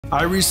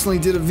I recently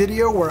did a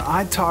video where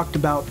I talked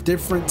about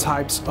different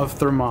types of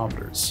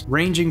thermometers,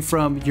 ranging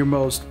from your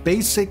most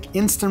basic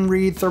instant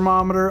read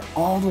thermometer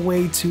all the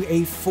way to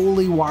a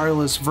fully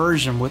wireless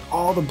version with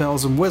all the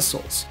bells and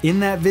whistles. In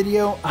that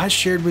video, I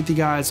shared with you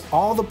guys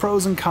all the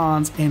pros and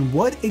cons and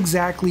what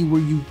exactly were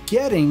you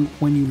getting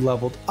when you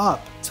leveled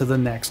up to the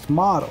next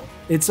model.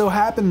 It so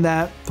happened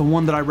that the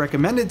one that I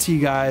recommended to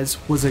you guys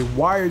was a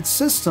wired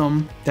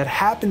system that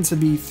happened to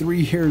be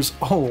 3 years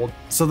old.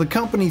 So the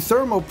company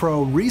Thermo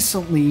Pro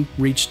recently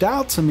reached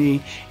out to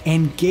me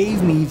and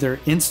gave me their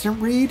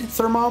instant read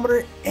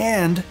thermometer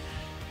and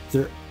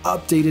their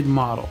updated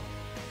model.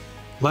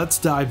 Let's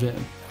dive in.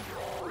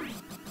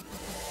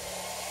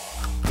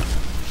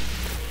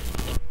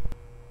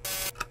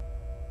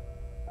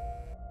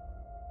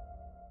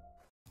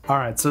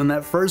 Alright, so in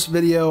that first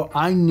video,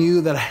 I knew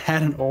that I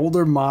had an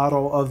older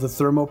model of the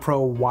Thermo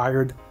Pro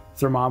wired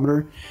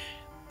thermometer,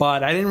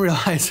 but I didn't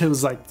realize it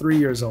was like 3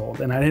 years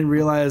old, and I didn't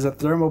realize that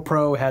Thermo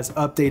Pro has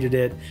updated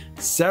it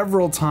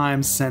several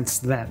times since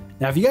then.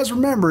 Now, if you guys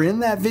remember, in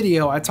that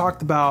video, I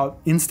talked about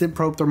instant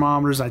probe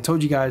thermometers. I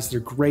told you guys they're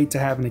great to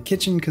have in the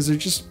kitchen because they're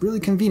just really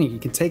convenient. You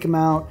can take them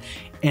out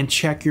and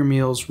check your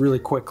meals really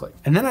quickly.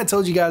 And then I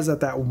told you guys that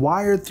that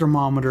wired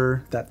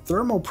thermometer, that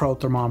Thermo Pro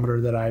thermometer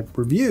that I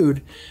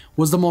reviewed,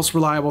 was the most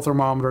reliable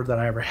thermometer that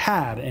I ever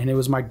had, and it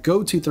was my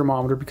go-to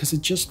thermometer because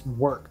it just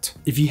worked.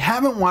 If you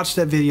haven't watched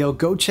that video,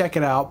 go check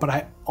it out, but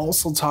I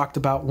also talked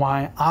about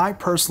why I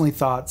personally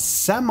thought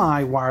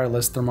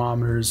semi-wireless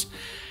thermometers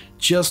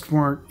just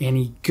weren't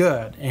any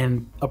good.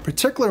 And a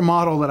particular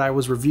model that I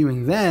was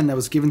reviewing then that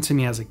was given to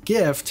me as a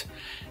gift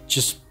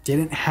just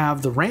didn't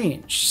have the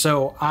range.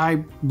 So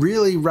I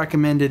really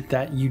recommended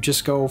that you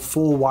just go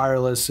full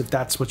wireless if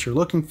that's what you're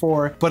looking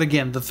for. But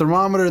again, the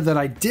thermometer that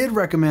I did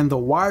recommend, the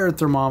wired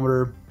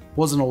thermometer,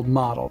 was an old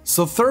model.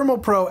 So Thermo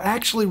Pro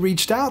actually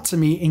reached out to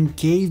me and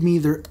gave me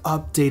their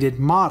updated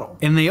model.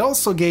 And they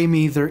also gave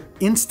me their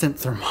instant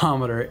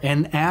thermometer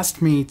and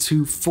asked me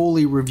to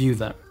fully review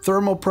them.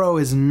 Thermo Pro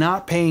is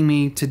not paying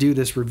me to do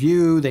this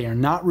review. They are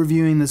not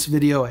reviewing this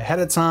video ahead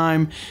of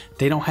time.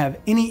 They don't have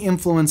any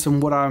influence in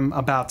what I'm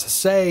about to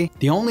say.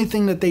 The only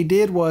thing that they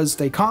did was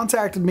they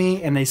contacted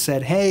me and they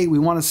said, hey, we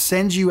want to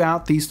send you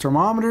out these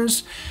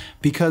thermometers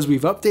because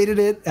we've updated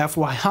it,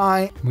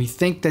 FYI. We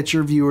think that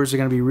your viewers are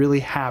going to be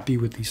really happy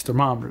with these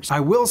thermometers.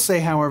 I will say,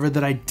 however,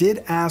 that I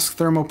did ask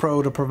Thermo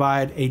Pro to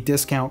provide a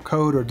discount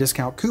code or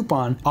discount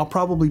coupon. I'll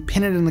probably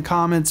pin it in the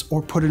comments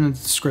or put it in the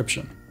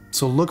description.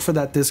 So look for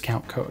that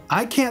discount code.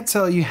 I can't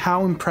tell you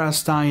how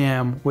impressed I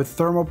am with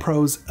Thermo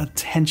Pro's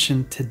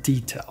attention to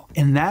detail.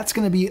 And that's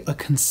gonna be a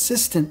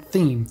consistent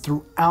theme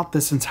throughout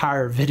this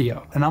entire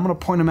video. And I'm gonna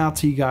point them out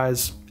to you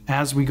guys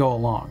as we go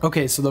along.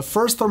 Okay, so the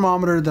first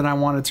thermometer that I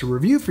wanted to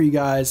review for you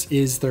guys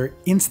is their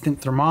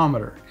instant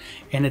thermometer.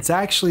 And it's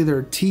actually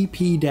their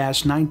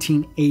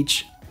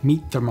TP-19H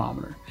meat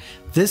thermometer.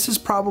 This is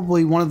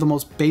probably one of the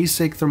most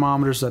basic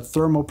thermometers that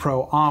Thermo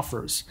Pro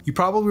offers. You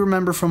probably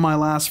remember from my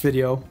last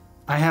video,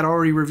 I had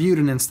already reviewed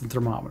an instant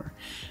thermometer,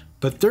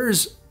 but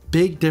there's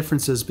big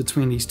differences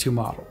between these two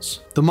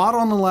models. The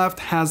model on the left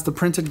has the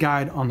printed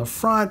guide on the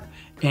front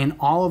and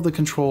all of the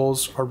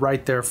controls are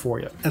right there for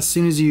you. As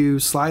soon as you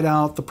slide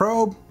out the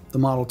probe, the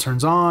model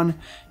turns on,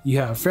 you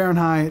have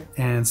Fahrenheit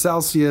and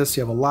Celsius,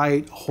 you have a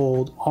light,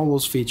 hold, all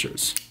those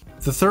features.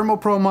 The Thermo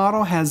Pro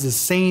model has the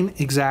same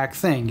exact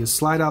thing. You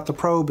slide out the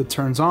probe, it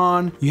turns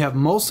on. You have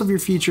most of your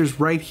features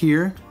right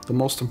here, the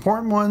most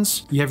important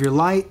ones. You have your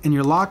light and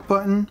your lock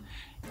button.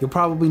 You'll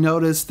probably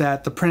notice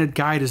that the printed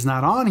guide is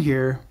not on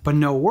here, but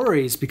no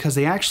worries because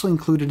they actually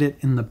included it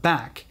in the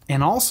back.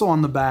 And also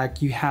on the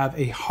back, you have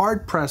a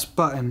hard press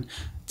button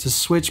to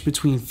switch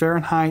between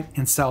Fahrenheit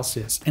and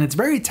Celsius. And it's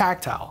very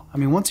tactile. I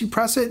mean, once you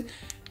press it,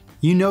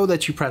 you know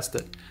that you pressed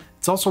it.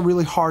 It's also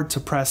really hard to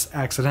press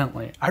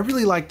accidentally. I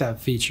really like that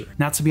feature.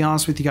 Now, to be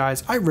honest with you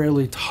guys, I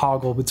rarely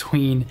toggle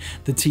between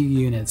the two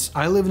units.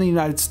 I live in the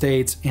United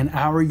States and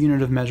our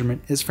unit of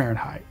measurement is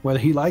Fahrenheit.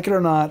 Whether you like it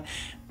or not,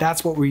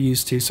 that's what we're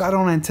used to, so I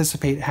don't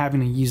anticipate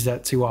having to use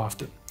that too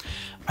often.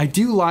 I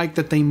do like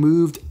that they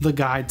moved the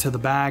guide to the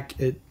back.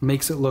 It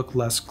makes it look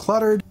less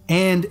cluttered,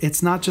 and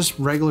it's not just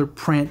regular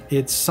print,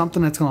 it's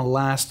something that's gonna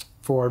last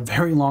for a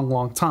very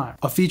long time.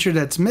 A feature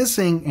that's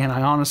missing, and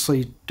I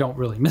honestly don't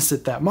really miss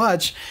it that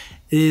much,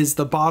 is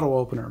the bottle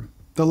opener.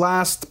 The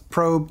last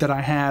probe that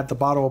I had, the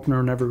bottle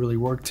opener never really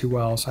worked too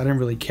well, so I didn't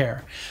really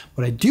care.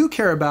 What I do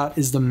care about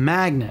is the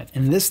magnet,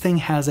 and this thing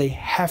has a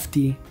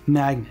hefty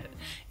magnet.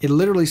 It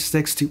literally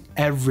sticks to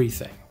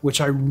everything,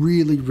 which I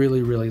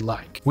really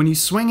like. When you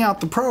swing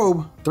out the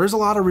probe, there's a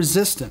lot of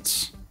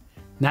resistance.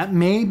 That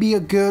may be a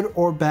good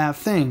or bad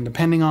thing,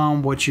 depending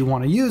on what you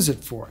want to use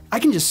it for. I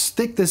can just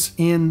stick this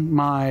in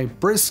my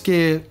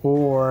brisket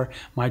or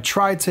my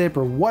tri-tip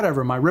or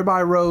whatever, my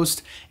ribeye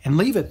roast, and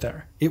leave it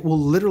there. It will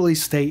literally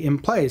stay in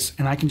place,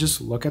 and I can just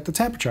look at the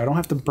temperature. I don't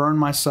have to burn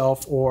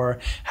myself or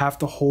have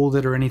to hold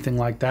it or anything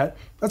like that.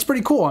 That's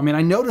pretty cool. I mean,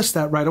 I noticed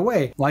that right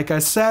away. Like I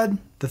said,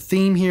 the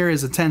theme here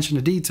is attention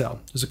to detail.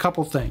 There's a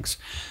couple things.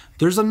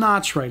 There's a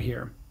notch right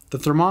here. the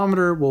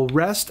thermometer will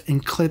rest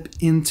and clip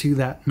into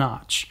that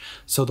notch.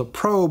 So the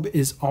probe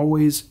is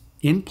always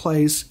in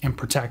place and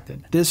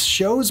protected. This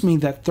shows me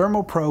that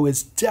Thermo Pro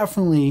is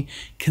definitely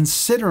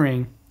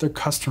considering their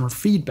customer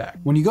feedback.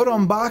 When you go to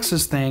unbox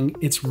this thing,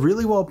 it's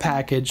really well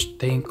packaged.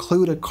 They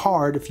include a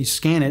card if you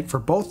scan it for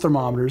both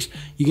thermometers.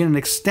 You get an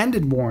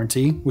extended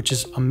warranty, which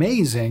is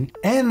amazing.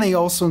 And they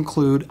also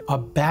include a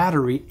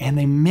battery and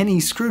a mini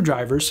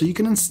screwdriver so you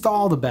can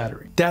install the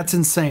battery. That's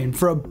insane.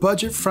 For a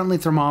budget-friendly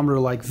thermometer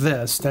like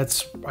this,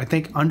 that's I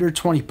think under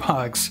 20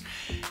 bucks,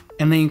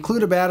 and they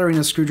include a battery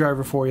and a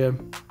screwdriver for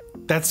you.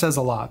 That says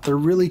a lot. They're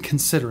really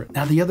considerate.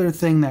 Now, the other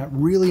thing that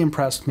really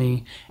impressed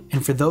me,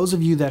 and for those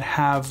of you that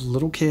have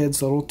little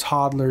kids, little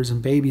toddlers and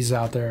babies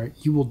out there,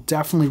 you will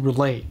definitely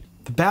relate.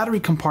 The battery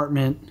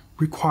compartment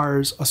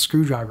requires a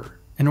screwdriver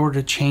in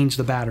order to change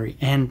the battery.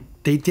 And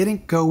they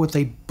didn't go with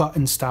a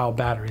button style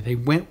battery. They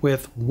went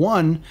with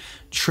one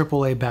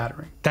AAA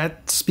battery.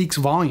 That speaks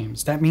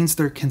volumes. That means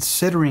they're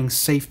considering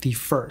safety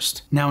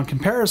first. Now, in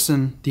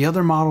comparison, the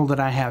other model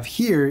that I have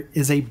here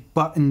is a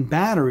button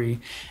battery,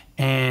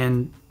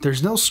 and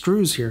there's no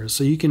screws here.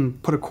 So you can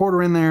put a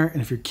quarter in there,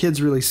 and if your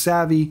kid's really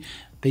savvy,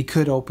 they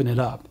could open it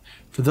up.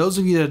 For those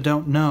of you that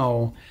don't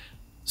know,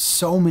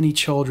 so many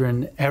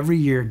children every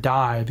year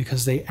die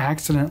because they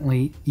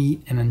accidentally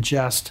eat and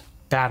ingest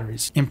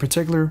batteries, in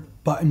particular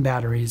button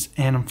batteries,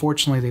 and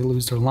unfortunately they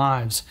lose their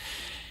lives.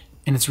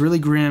 And it's really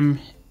grim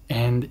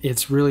and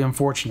it's really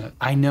unfortunate.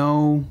 I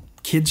know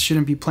kids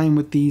shouldn't be playing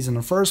with these in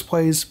the first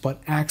place,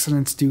 but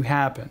accidents do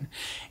happen.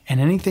 And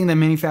anything that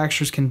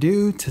manufacturers can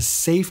do to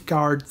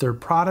safeguard their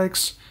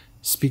products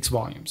speaks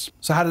volumes.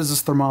 So how does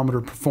this thermometer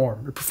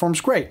perform? It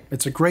performs great.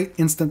 It's a great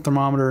instant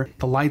thermometer.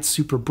 The light's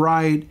super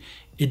bright.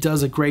 It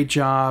does a great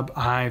job.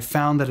 I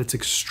found that it's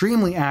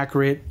extremely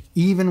accurate,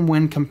 even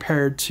when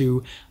compared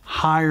to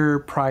higher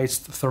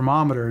priced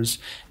thermometers.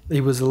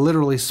 It was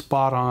literally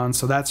spot on.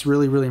 So that's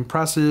really, really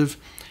impressive.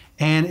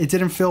 And it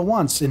didn't fail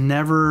once. It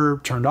never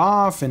turned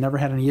off. It never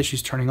had any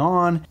issues turning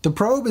on. The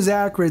probe is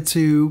accurate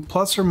to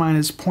plus or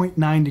minus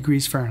 0.9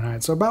 degrees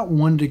Fahrenheit, so about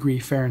 1 degree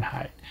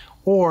Fahrenheit,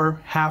 or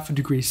half a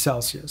degree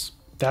Celsius.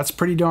 That's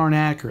pretty darn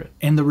accurate.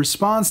 And the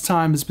response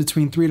time is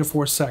between 3 to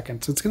 4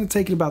 seconds. It's going to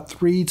take it about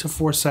 3 to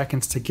 4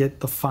 seconds to get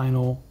the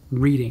final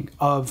reading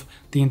of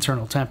the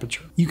internal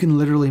temperature. You can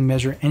literally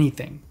measure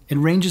anything. It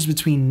ranges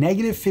between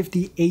negative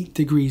 58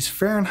 degrees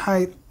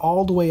Fahrenheit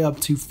all the way up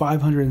to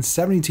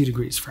 572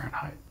 degrees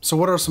Fahrenheit. So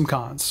what are some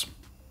cons?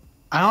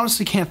 I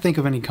honestly can't think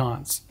of any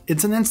cons.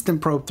 It's an instant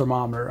probe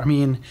thermometer. I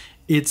mean,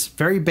 it's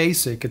very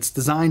basic. It's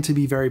designed to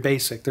be very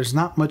basic. There's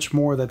not much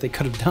more that they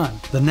could have done.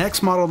 The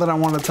next model that I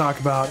want to talk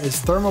about is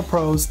Thermo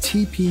Pro's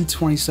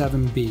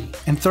TP-27B.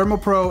 And Thermo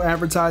Pro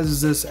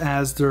advertises this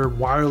as their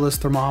wireless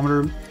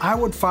thermometer. I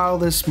would file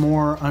this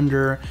more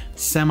under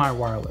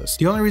semi-wireless.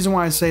 The only reason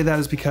why I say that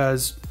is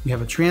because you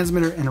have a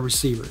transmitter and a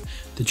receiver.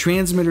 The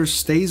transmitter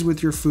stays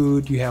with your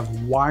food, you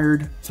have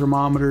wired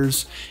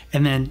thermometers,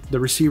 and then the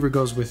receiver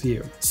goes with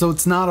you. So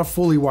it's not a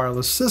fully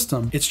wireless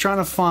system. It's trying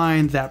to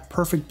find that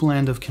perfect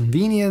blend of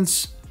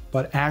convenience,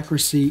 but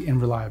accuracy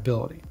and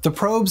reliability. The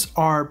probes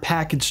are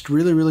packaged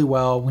really, really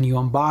well. When you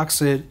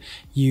unbox it,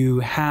 you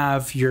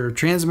have your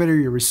transmitter,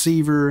 your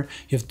receiver,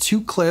 you have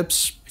 2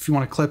 clips if you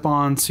want to clip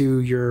on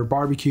to your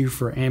barbecue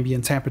for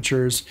ambient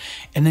temperatures,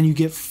 and then you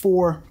get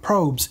 4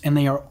 probes, and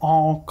they are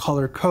all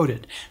color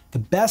coded. The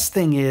best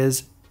thing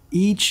is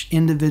each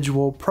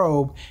individual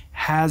probe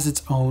has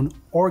its own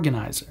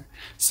organizer.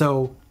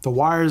 So the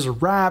wires are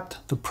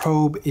wrapped, the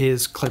probe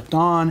is clipped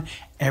on,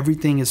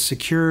 everything is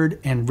secured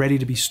and ready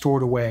to be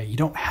stored away. You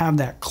don't have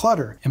that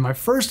clutter. In my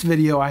first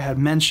video, I had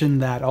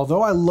mentioned that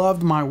although I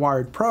loved my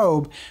wired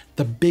probe,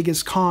 the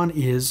biggest con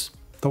is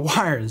the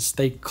wires.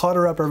 They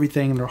clutter up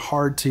everything and they're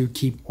hard to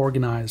keep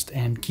organized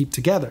and keep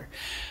together.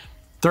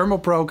 Thermo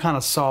Pro kind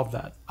of solved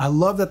that. I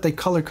love that they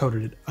color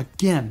coded it.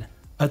 Again,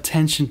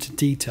 attention to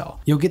detail.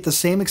 You'll get the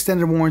same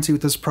extended warranty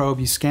with this probe.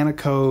 You scan a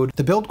code.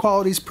 The build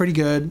quality is pretty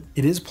good.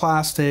 It is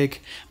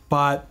plastic,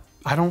 but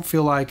I don't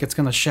feel like it's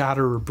gonna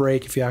shatter or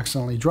break if you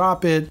accidentally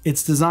drop it.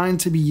 It's designed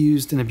to be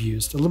used and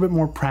abused, a little bit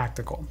more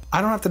practical.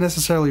 I don't have to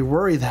necessarily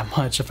worry that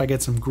much if I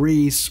get some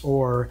grease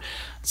or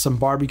some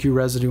barbecue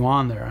residue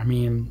on there. I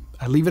mean,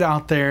 I leave it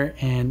out there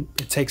and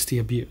it takes the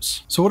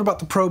abuse. So what about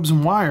the probes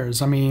and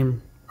wires? I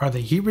mean, are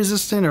they heat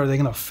resistant or are they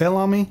gonna fail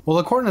on me? Well,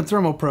 according to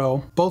Thermo Pro,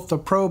 both the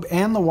probe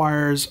and the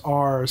wires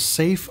are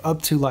safe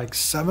up to like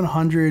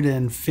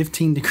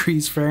 715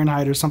 degrees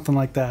Fahrenheit or something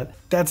like that.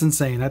 That's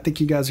insane. I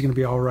think you guys are gonna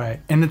be all right.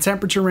 And the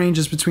temperature range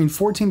is between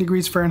 14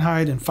 degrees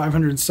Fahrenheit and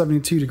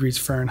 572 degrees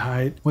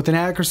Fahrenheit with an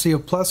accuracy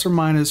of plus or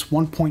minus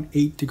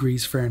 1.8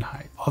 degrees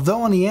Fahrenheit.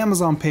 Although on the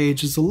Amazon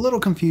page, it's a little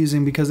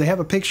confusing because they have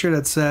a picture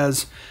that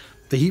says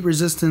the heat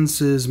resistance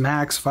is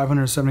max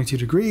 572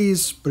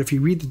 degrees, but if you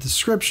read the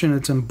description,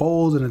 it's in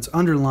bold and it's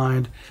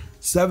underlined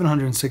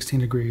 716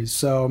 degrees.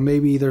 So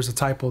maybe there's a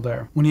typo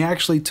there. When you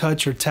actually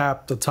touch or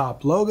tap the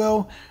top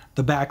logo,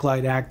 the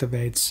backlight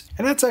activates.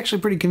 And that's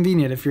actually pretty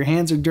convenient. If your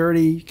hands are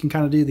dirty, you can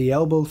kind of do the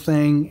elbow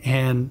thing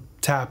and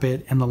tap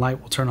it and the light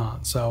will turn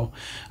on. So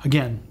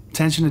again,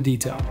 attention to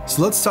detail.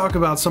 So let's talk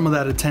about some of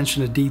that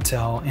attention to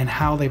detail and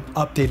how they've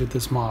updated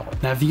this model.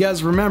 Now, if you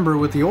guys remember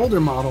with the older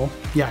model,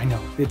 yeah, I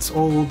know, it's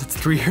old, it's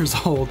 3 years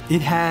old.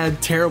 It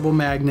had terrible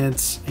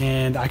magnets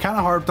and I kind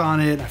of harped on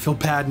it. I feel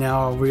bad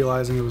now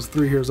realizing it was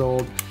 3 years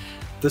old.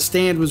 The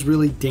stand was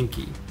really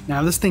dinky.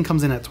 Now this thing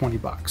comes in at 20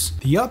 bucks.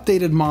 The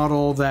updated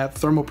model that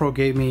Thermo Pro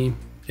gave me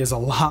is a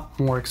lot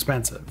more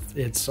expensive.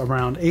 It's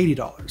around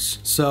 $80.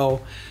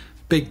 So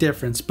big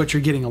difference, but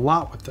you're getting a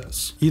lot with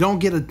this. You don't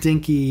get a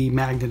dinky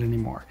magnet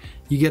anymore.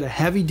 You get a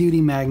heavy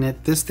duty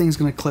magnet. This thing's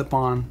gonna clip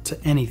on to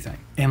anything.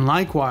 And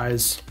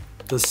likewise,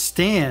 the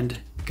stand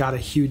got a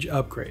huge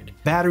upgrade.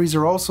 Batteries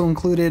are also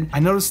included. I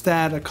noticed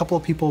that a couple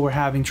of people were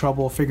having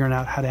trouble figuring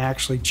out how to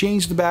actually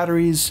change the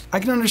batteries. I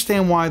can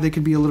understand why they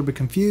could be a little bit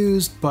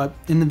confused, but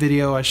in the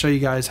video I show you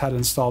guys how to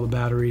install the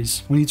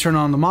batteries. When you turn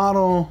on the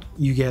model,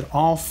 you get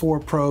all 4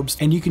 probes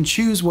and you can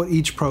choose what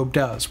each probe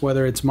does,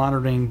 whether it's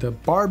monitoring the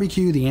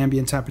barbecue, the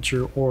ambient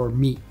temperature, or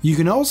meat. You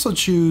can also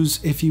choose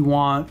if you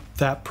want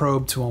that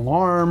probe to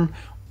alarm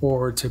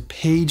or to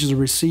page the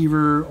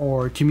receiver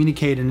or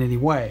communicate in any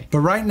way. But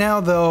right now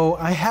though,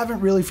 I haven't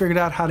really figured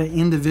out how to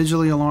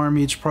individually alarm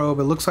each probe.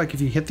 It looks like if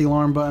you hit the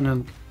alarm button,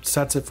 it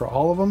sets it for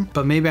all of them,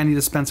 but maybe I need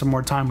to spend some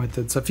more time with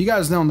it. So if you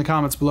guys know in the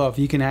comments below, if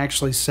you can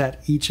actually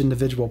set each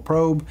individual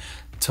probe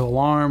to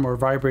alarm or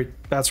vibrate,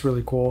 that's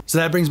really cool. So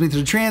that brings me to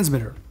the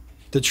transmitter.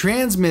 The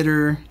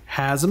transmitter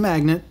has a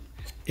magnet,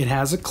 it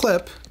has a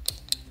clip,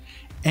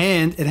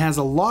 and it has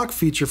a lock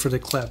feature for the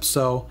clip.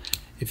 So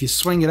if you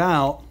swing it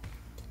out,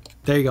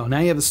 there you go. Now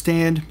you have a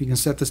stand. You can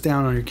set this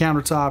down on your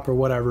countertop or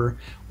whatever,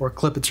 or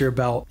clip it to your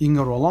belt. You can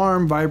go to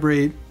alarm,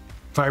 vibrate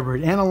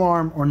and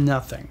alarm, or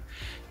nothing.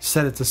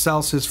 Set it to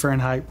Celsius,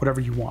 Fahrenheit, whatever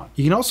you want.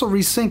 You can also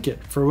resync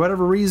it. For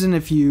whatever reason,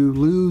 if you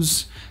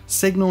lose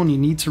signal and you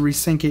need to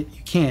resync it,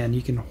 you can.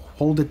 You can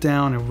hold it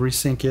down and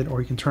resync it, or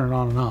you can turn it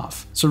on and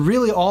off. So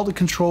really all the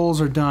controls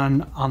are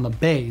done on the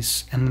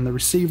base, and then the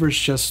receiver's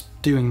just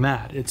doing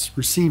that. It's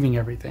receiving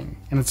everything,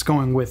 and it's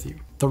going with you.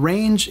 The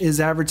range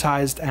is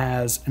advertised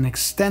as an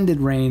extended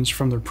range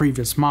from their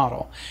previous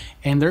model,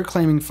 and they're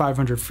claiming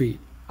 500 feet.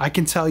 I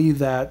can tell you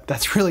that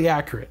that's really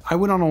accurate. I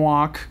went on a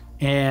walk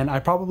and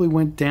I probably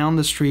went down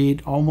the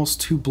street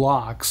almost 2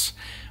 blocks,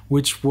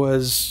 which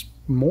was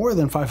more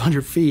than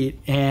 500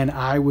 feet, and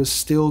I was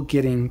still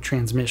getting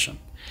transmission.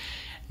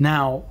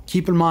 Now,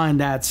 keep in mind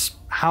that's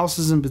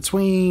houses in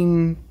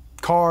between,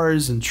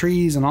 cars and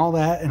trees and all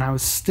that, and I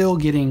was still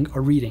getting a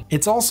reading.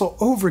 It's also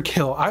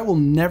overkill. I will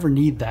never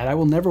need that. I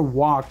will never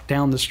walk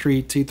down the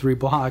street 2-3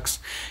 blocks,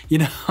 you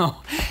know,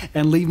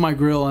 and leave my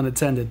grill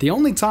unattended. The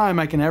only time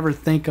I can ever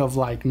think of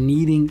like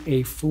needing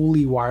a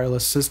fully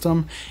wireless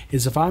system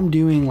is if I'm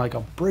doing like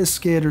a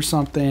brisket or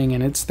something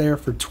and it's there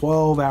for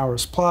 12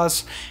 hours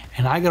plus,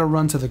 and I gotta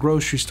run to the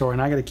grocery store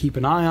and I gotta keep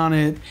an eye on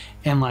it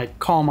and like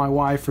call my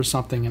wife or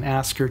something and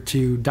ask her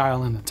to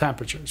dial in the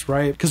temperatures,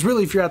 right? Because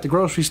really, if you're at the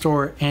grocery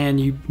store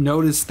and you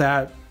notice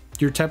that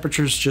your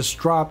temperatures just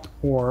dropped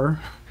or,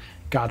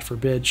 God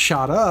forbid,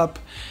 shot up,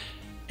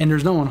 and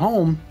there's no one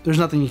home, there's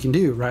nothing you can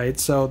do, right?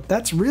 So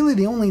that's really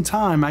the only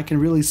time I can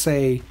really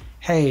say,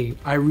 hey,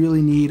 I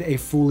really need a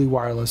fully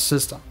wireless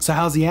system. So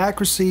how's the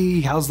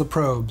accuracy? How's the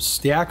probes?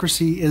 The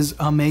accuracy is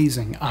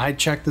amazing. I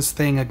checked this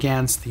thing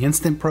against the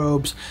instant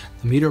probes,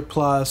 the Meter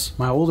Plus,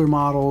 my older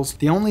models.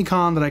 The only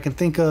con that I can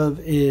think of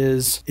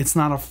is it's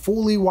not a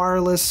fully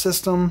wireless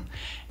system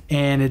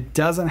and it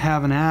doesn't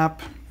have an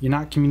app. You're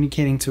not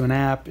communicating to an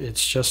app.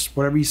 It's just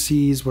whatever you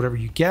see is whatever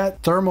you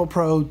get. Thermo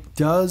Pro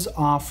does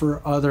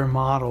offer other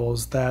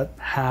models that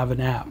have an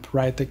app,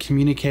 right? That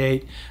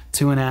communicate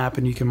to an app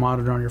and you can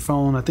monitor on your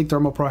phone. I think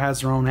Thermo Pro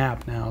has their own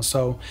app now.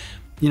 So,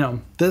 you know,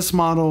 this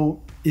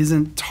model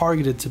isn't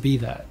targeted to be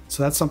that.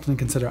 So that's something to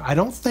consider. I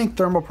don't think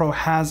Thermo Pro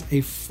has a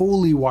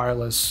fully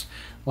wireless,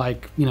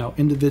 like, you know,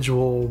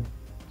 individual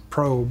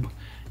probe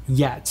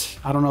yet.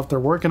 I don't know if they're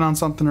working on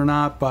something or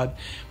not, but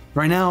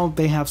right now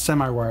they have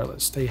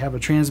semi-wireless. They have a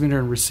transmitter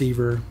and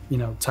receiver, you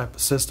know, type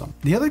of system.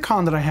 The other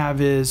con that I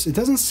have is it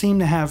doesn't seem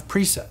to have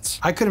presets.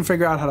 I couldn't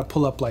figure out how to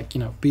pull up like,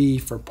 you know,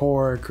 beef or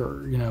pork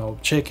or, you know,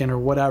 chicken or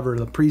whatever,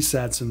 the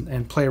presets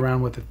and play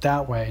around with it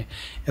that way.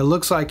 It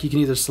looks like you can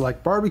either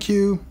select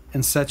barbecue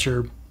and set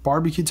your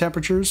barbecue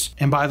temperatures.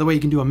 And by the way, you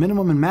can do a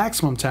minimum and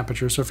maximum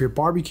temperature. So if your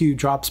barbecue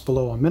drops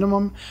below a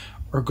minimum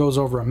or goes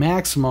over a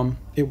maximum,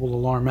 it will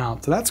alarm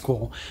out. So that's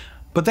cool.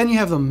 But then you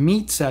have the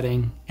meat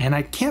setting, and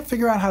I can't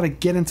figure out how to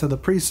get into the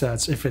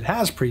presets if it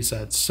has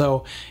presets.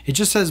 So it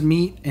just says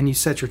meat and you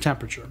set your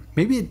temperature.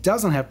 Maybe it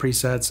doesn't have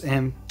presets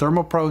and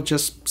Thermo Pro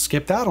just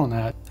skipped out on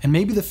that. And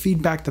maybe the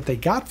feedback that they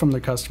got from their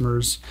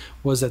customers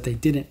was that they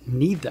didn't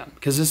need them,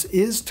 because this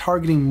is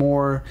targeting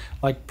more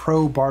like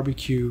pro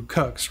barbecue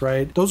cooks,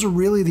 right? Those are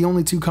really the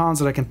only 2 cons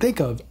that I can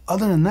think of.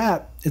 Other than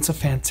that, it's a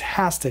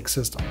fantastic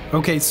system.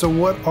 Okay, so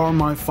what are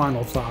my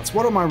final thoughts?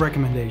 What are my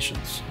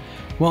recommendations?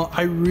 Well,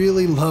 I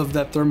really love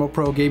that Thermo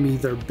Pro gave me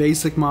their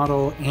basic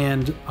model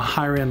and a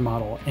higher end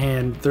model,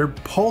 and they're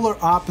polar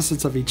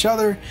opposites of each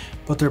other,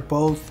 but they're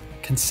both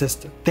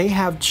consistent. They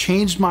have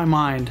changed my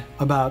mind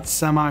about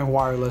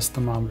semi-wireless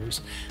thermometers.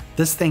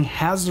 This thing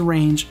has the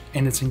range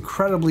and it's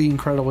incredibly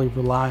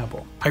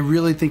reliable. I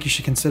really think you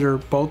should consider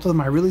both of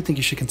them. I really think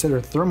you should consider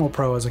Thermo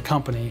Pro as a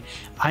company.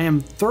 I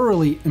am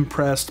thoroughly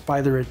impressed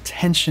by their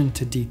attention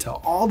to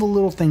detail, all the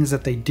little things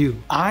that they do.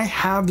 I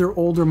have their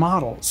older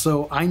model,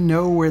 so I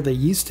know where they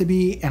used to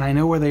be and I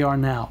know where they are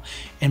now.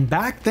 And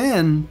back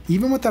then,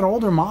 even with that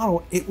older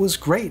model, it was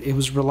great. It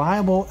was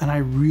reliable and I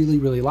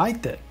really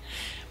liked it.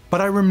 But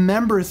I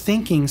remember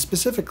thinking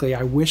specifically,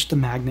 I wish the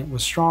magnet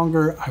was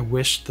stronger, I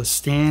wish the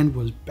stand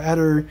was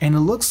better, and it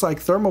looks like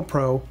Thermo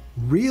Pro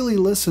really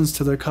listens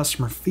to their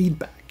customer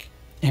feedback.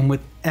 And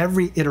with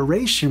every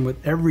iteration,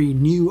 with every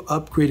new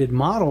upgraded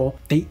model,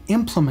 they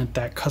implement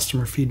that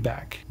customer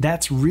feedback.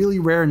 That's really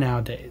rare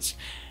nowadays.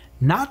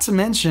 Not to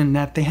mention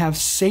that they have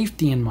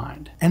safety in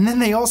mind. And then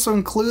they also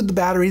include the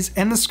batteries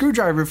and the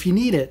screwdriver if you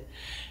need it.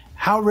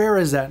 How rare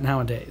is that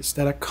nowadays,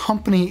 that a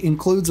company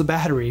includes a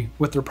battery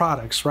with their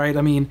products, right?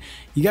 I mean,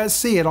 you guys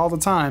see it all the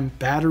time,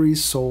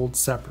 batteries sold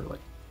separately.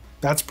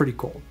 That's pretty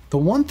cool. The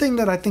one thing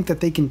that I think that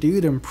they can do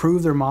to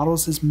improve their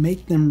models is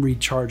make them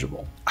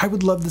rechargeable. I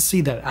would love to see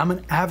that. I'm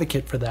an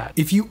advocate for that.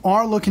 If you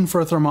are looking for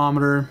a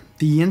thermometer,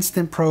 the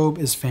Instant Probe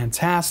is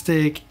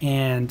fantastic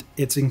and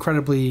it's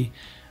incredibly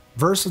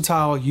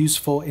versatile,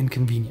 useful, and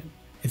convenient.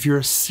 If you're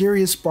a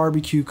serious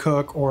barbecue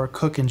cook or a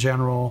cook in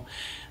general,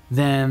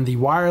 then the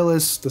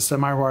wireless, the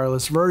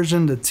semi-wireless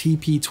version, the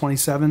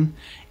TP-27,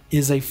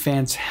 is a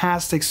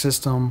fantastic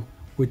system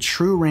with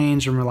true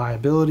range and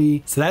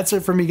reliability. So that's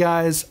it for me,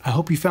 guys. I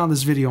hope you found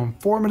this video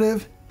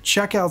informative.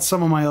 Check out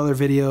some of my other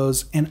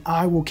videos, and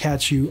I will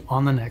catch you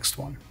on the next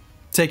one.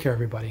 Take care,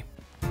 everybody.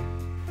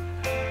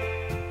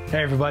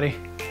 Hey, everybody.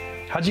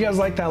 How'd you guys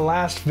like that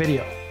last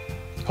video?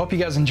 Hope you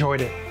guys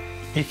enjoyed it.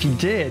 If you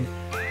did,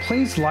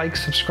 please like,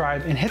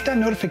 subscribe, and hit that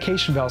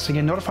notification bell so you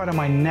get notified on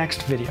my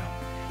next video.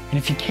 And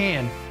if you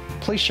can,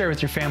 please share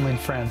with your family and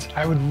friends.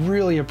 I would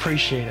really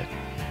appreciate it.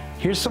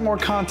 Here's some more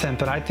content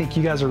that I think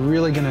you guys are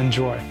really gonna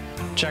enjoy.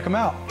 Check them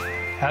out.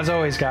 As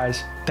always,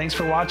 guys, thanks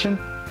for watching,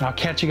 and I'll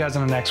catch you guys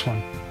on the next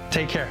one.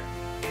 Take care.